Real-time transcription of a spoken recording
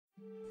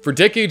For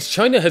decades,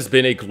 China has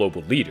been a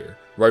global leader,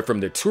 right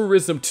from their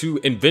tourism to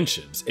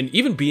inventions, and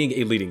even being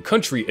a leading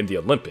country in the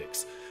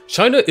Olympics.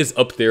 China is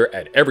up there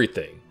at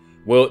everything.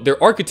 Well,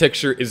 their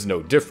architecture is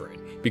no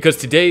different, because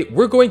today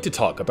we're going to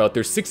talk about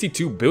their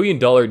 $62 billion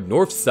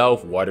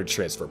North-South water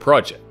transfer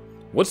project.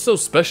 What's so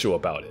special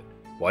about it?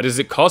 Why does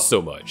it cost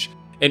so much?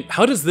 And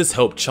how does this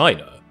help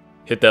China?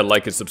 Hit that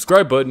like and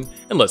subscribe button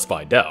and let's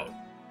find out.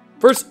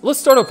 First, let's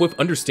start off with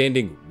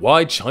understanding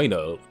why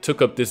China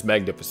took up this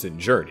magnificent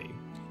journey.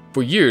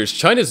 For years,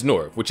 China's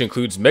north, which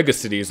includes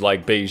megacities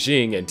like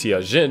Beijing and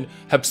Tianjin,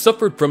 have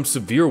suffered from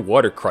severe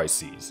water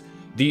crises.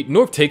 The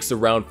north takes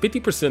around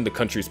 50% of the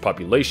country's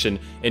population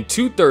and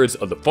 2/3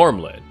 of the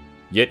farmland,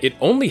 yet it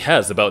only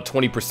has about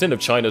 20% of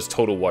China's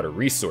total water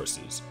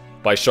resources.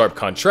 By sharp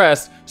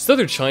contrast,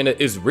 southern China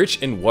is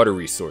rich in water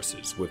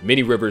resources, with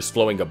many rivers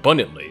flowing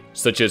abundantly,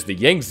 such as the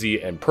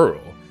Yangtze and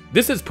Pearl.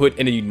 This has put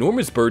an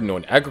enormous burden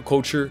on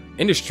agriculture,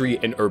 industry,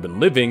 and urban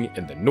living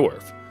in the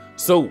north.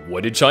 So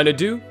what did China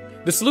do?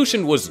 The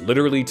solution was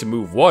literally to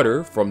move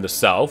water from the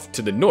south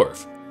to the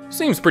north.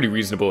 Seems pretty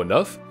reasonable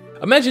enough.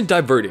 Imagine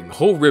diverting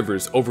whole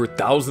rivers over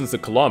thousands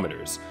of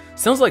kilometers.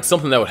 Sounds like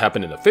something that would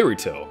happen in a fairy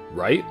tale,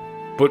 right?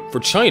 But for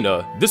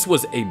China, this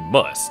was a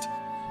must.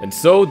 And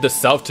so the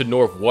South to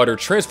North Water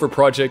Transfer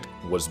Project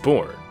was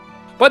born.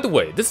 By the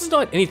way, this is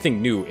not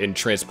anything new in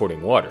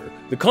transporting water.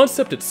 The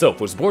concept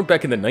itself was born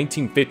back in the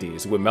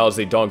 1950s when Mao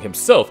Zedong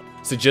himself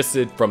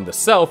suggested from the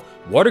south,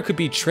 water could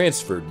be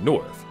transferred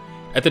north.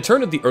 At the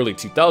turn of the early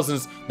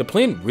 2000s, the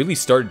plan really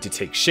started to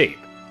take shape.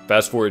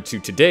 Fast forward to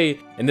today,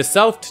 and the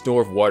South to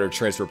North Water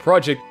Transfer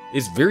Project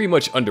is very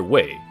much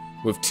underway,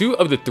 with 2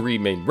 of the 3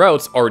 main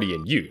routes already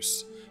in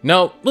use.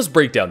 Now, let's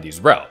break down these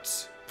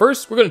routes.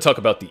 First, we're going to talk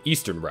about the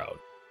eastern route.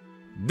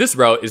 This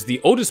route is the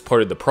oldest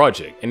part of the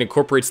project and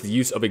incorporates the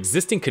use of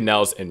existing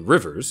canals and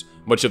rivers,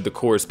 much of the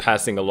course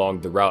passing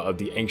along the route of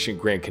the ancient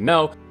Grand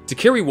Canal to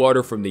carry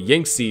water from the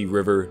Yangtze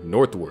River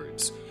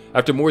northwards.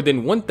 After more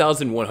than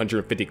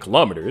 1,150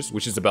 kilometers,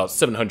 which is about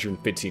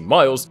 715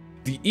 miles,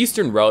 the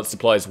eastern route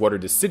supplies water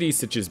to cities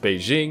such as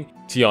Beijing,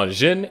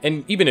 Tianjin,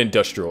 and even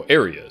industrial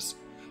areas.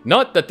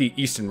 Not that the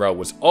eastern route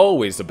was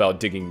always about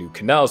digging new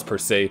canals per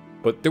se,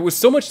 but there was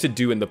so much to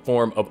do in the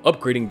form of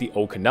upgrading the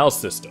old canal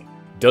system.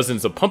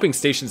 Dozens of pumping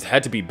stations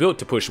had to be built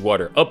to push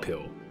water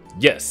uphill.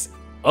 Yes,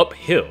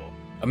 uphill.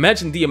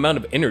 Imagine the amount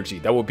of energy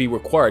that would be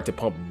required to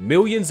pump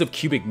millions of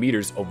cubic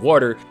meters of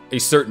water a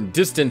certain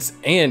distance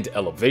and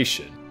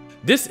elevation.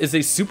 This is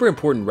a super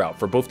important route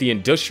for both the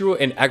industrial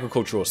and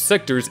agricultural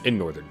sectors in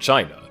northern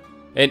China,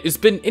 and it's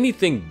been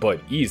anything but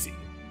easy.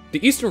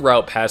 The eastern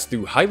route passed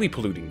through highly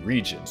polluting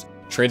regions,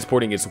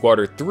 transporting its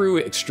water through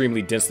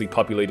extremely densely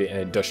populated and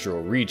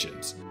industrial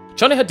regions.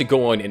 China had to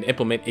go on and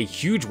implement a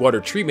huge water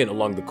treatment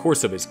along the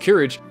course of its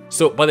carriage,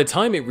 so by the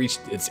time it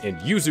reached its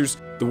end users,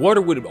 the water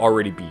would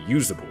already be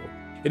usable.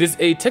 It is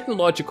a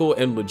technological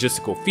and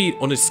logistical feat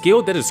on a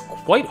scale that is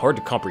quite hard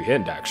to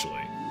comprehend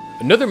actually.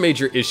 Another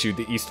major issue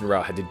the eastern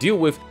route had to deal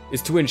with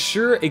is to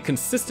ensure a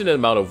consistent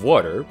amount of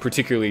water,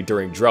 particularly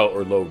during drought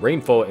or low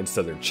rainfall in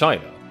southern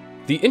China.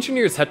 The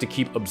engineers had to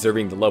keep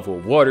observing the level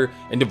of water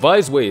and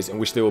devise ways in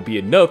which there will be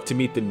enough to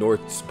meet the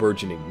north's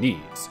burgeoning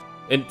needs.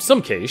 In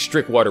some case,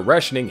 strict water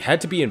rationing had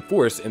to be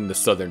enforced in the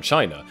southern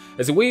China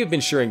as a way of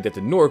ensuring that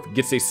the north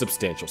gets a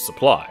substantial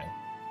supply.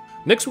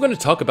 Next, we're going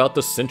to talk about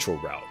the central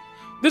route.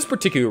 This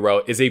particular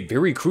route is a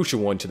very crucial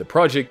one to the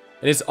project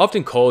and is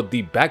often called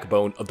the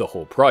backbone of the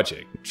whole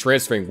project,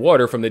 transferring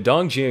water from the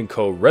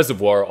Dongjiankou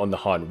Reservoir on the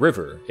Han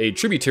River, a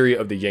tributary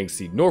of the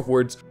Yangtze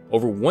northwards,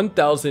 over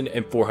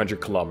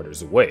 1,400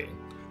 kilometers away.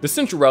 The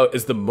central route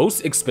is the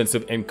most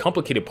expensive and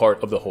complicated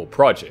part of the whole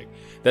project,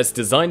 that's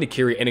designed to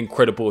carry an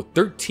incredible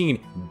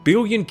 13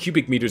 billion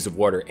cubic meters of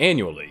water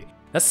annually.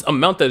 That's an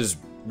amount that is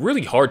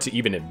really hard to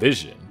even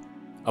envision.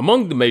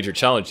 Among the major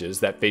challenges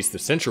that faced the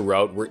central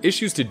route were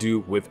issues to do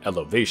with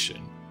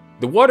elevation.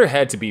 The water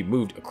had to be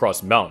moved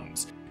across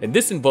mountains, and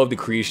this involved the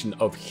creation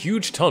of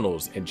huge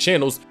tunnels and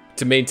channels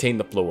to maintain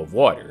the flow of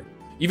water.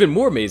 Even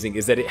more amazing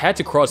is that it had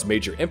to cross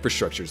major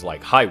infrastructures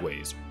like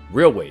highways,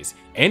 railways,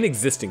 and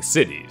existing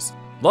cities.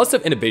 Lots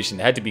of innovation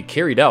had to be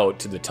carried out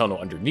to the tunnel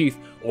underneath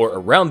or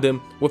around them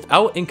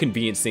without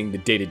inconveniencing the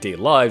day-to-day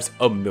lives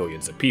of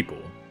millions of people.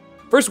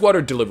 First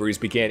water deliveries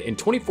began in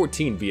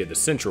 2014 via the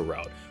central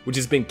route, which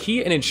has been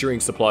key in ensuring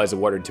supplies of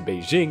water to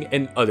Beijing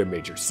and other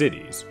major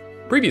cities.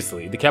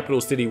 Previously, the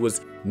capital city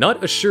was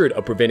not assured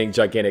of preventing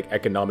gigantic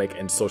economic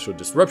and social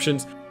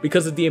disruptions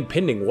because of the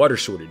impending water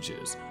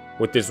shortages.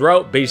 With this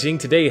route, Beijing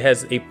today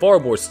has a far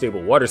more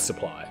stable water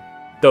supply,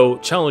 though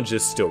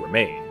challenges still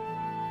remain.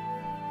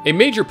 A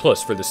major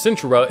plus for the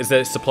central route is that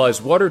it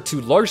supplies water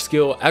to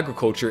large-scale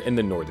agriculture in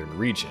the northern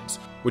regions,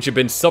 which have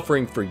been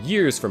suffering for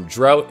years from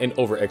drought and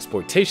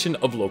overexploitation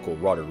of local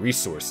water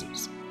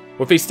resources.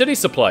 With a steady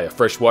supply of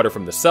fresh water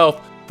from the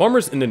south,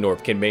 farmers in the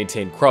north can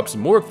maintain crops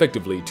more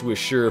effectively to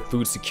assure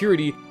food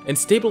security and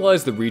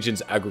stabilize the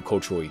region's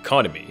agricultural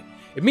economy.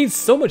 It means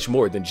so much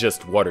more than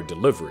just water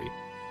delivery.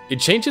 It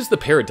changes the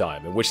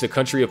paradigm in which the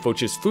country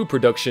approaches food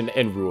production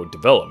and rural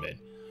development.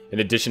 In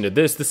addition to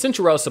this, the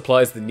Central Route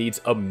supplies the needs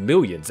of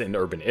millions in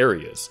urban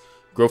areas.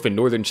 Growth in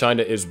northern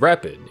China is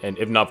rapid, and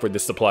if not for the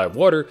supply of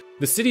water,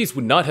 the cities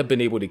would not have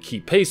been able to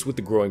keep pace with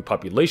the growing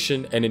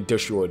population and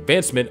industrial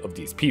advancement of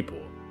these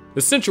people.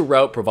 The Central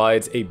Route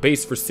provides a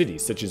base for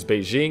cities such as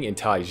Beijing and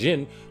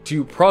Tianjin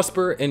to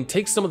prosper and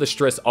take some of the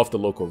stress off the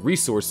local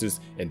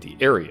resources in the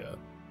area.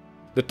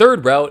 The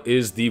third route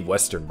is the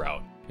Western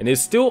Route, and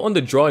is still on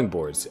the drawing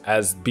boards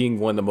as being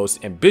one of the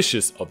most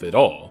ambitious of it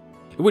all.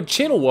 It would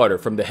channel water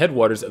from the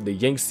headwaters of the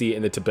Yangtze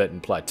and the Tibetan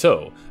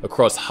Plateau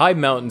across high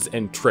mountains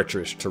and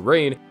treacherous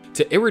terrain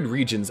to arid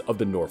regions of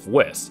the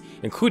northwest,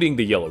 including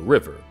the Yellow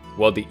River,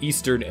 while the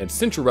eastern and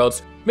central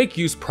routes make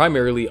use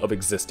primarily of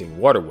existing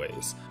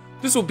waterways.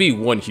 This will be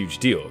one huge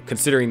deal,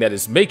 considering that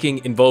its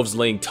making involves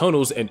laying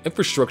tunnels and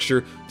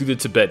infrastructure through the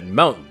Tibetan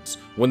Mountains,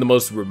 one of the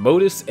most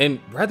remotest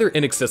and rather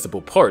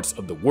inaccessible parts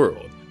of the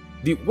world.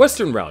 The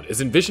Western Route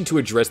is envisioned to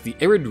address the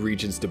arid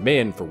region's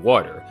demand for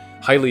water,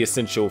 highly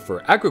essential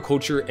for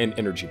agriculture and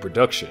energy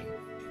production.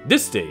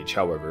 This stage,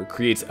 however,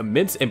 creates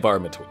immense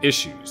environmental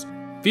issues.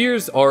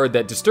 Fears are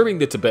that disturbing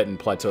the Tibetan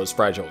Plateau's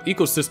fragile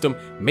ecosystem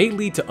may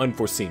lead to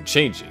unforeseen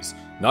changes,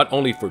 not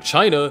only for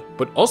China,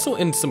 but also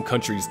in some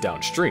countries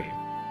downstream.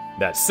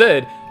 That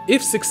said,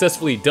 if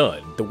successfully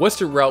done, the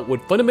Western Route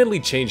would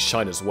fundamentally change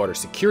China's water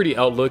security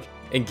outlook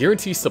and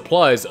guarantee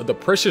supplies of the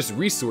precious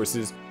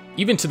resources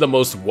even to the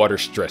most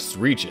water-stressed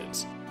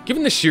regions.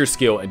 Given the sheer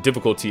scale and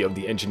difficulty of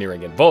the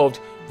engineering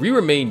involved, we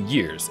remain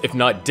years, if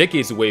not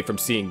decades away from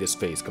seeing this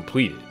phase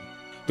completed.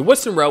 The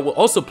Western Route will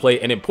also play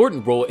an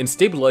important role in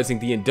stabilizing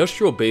the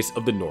industrial base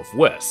of the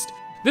Northwest.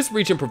 This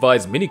region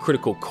provides many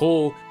critical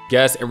coal,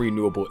 gas, and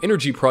renewable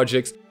energy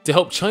projects to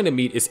help China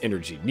meet its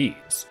energy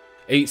needs.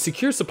 A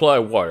secure supply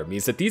of water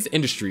means that these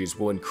industries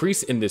will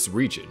increase in this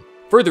region,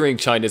 furthering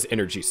China's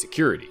energy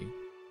security.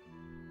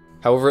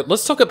 However,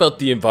 let's talk about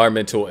the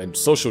environmental and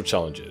social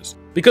challenges.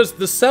 Because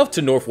the South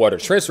to North Water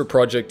Transfer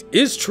project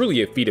is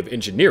truly a feat of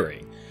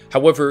engineering,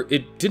 however,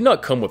 it did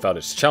not come without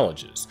its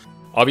challenges.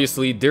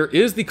 Obviously, there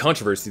is the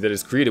controversy that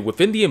is created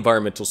within the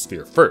environmental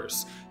sphere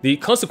first. The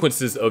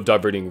consequences of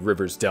diverting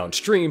rivers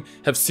downstream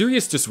have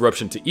serious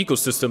disruption to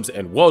ecosystems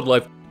and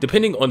wildlife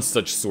depending on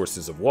such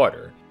sources of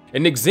water.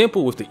 An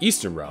example with the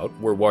Eastern Route,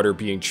 where water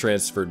being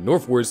transferred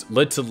northwards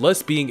led to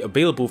less being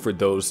available for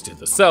those to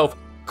the south,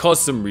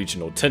 caused some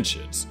regional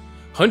tensions.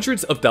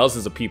 Hundreds of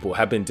thousands of people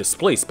have been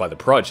displaced by the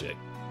project.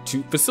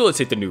 To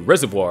facilitate the new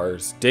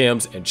reservoirs,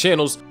 dams, and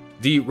channels,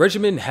 the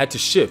regime had to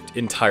shift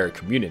entire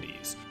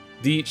communities.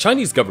 The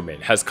Chinese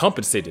government has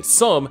compensated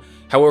some,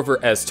 however,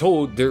 as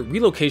told, their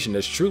relocation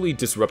has truly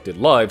disrupted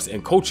lives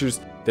and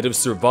cultures that have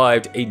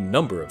survived a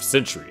number of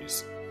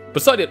centuries.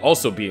 Beside it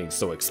also being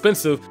so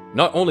expensive,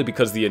 not only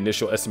because the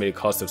initial estimated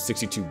cost of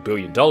 $62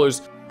 billion,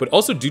 but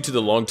also due to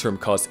the long-term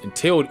costs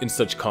entailed in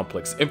such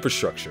complex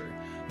infrastructure.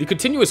 The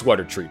continuous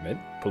water treatment,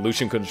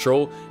 pollution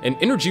control, and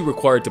energy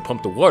required to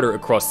pump the water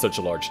across such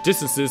large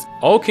distances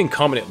all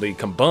concomitantly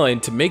combine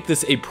to make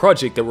this a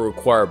project that will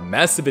require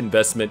massive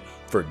investment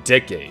for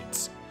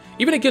decades.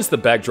 Even against the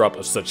backdrop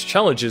of such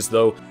challenges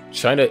though,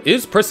 China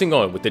is pressing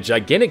on with the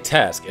gigantic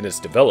task in its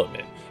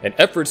development and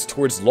efforts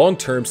towards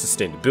long-term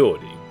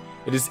sustainability.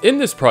 It is in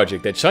this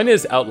project that China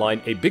has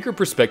outlined a bigger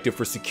perspective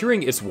for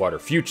securing its water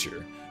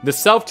future, the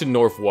South to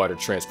North Water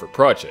Transfer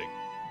project.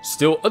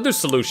 Still, other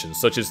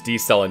solutions such as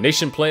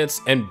desalination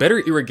plants and better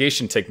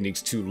irrigation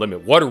techniques to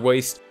limit water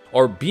waste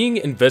are being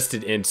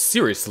invested in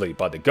seriously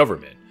by the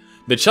government.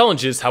 The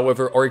challenges,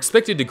 however, are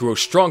expected to grow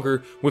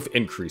stronger with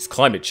increased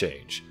climate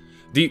change.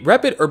 The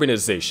rapid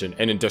urbanization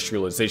and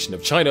industrialization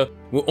of China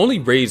will only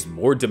raise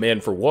more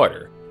demand for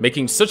water,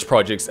 making such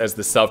projects as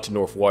the South to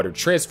North Water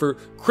Transfer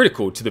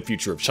critical to the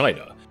future of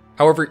China.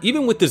 However,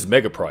 even with this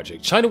mega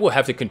project, China will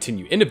have to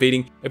continue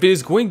innovating if it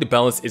is going to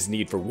balance its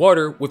need for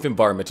water with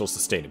environmental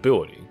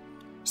sustainability.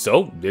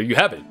 So, there you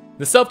have it,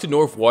 the South to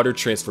North Water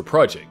Transfer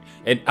project,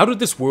 an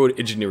out-of-this-world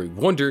engineering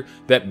wonder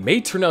that may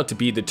turn out to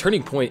be the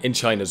turning point in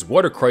China's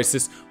water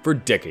crisis for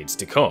decades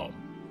to come.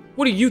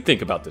 What do you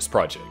think about this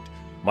project?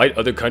 Might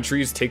other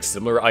countries take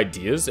similar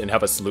ideas and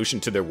have a solution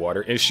to their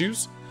water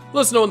issues?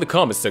 Let us know in the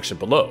comments section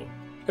below.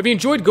 If you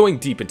enjoyed going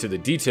deep into the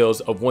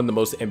details of one of the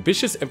most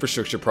ambitious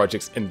infrastructure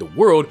projects in the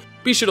world,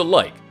 be sure to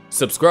like,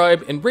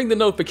 subscribe, and ring the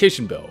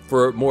notification bell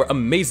for more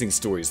amazing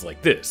stories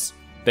like this.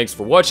 Thanks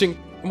for watching,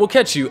 and we'll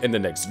catch you in the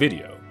next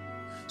video.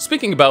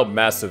 Speaking about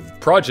massive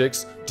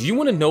projects, do you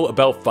want to know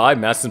about 5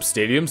 massive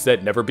stadiums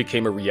that never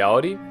became a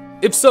reality?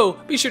 If so,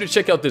 be sure to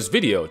check out this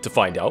video to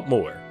find out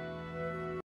more.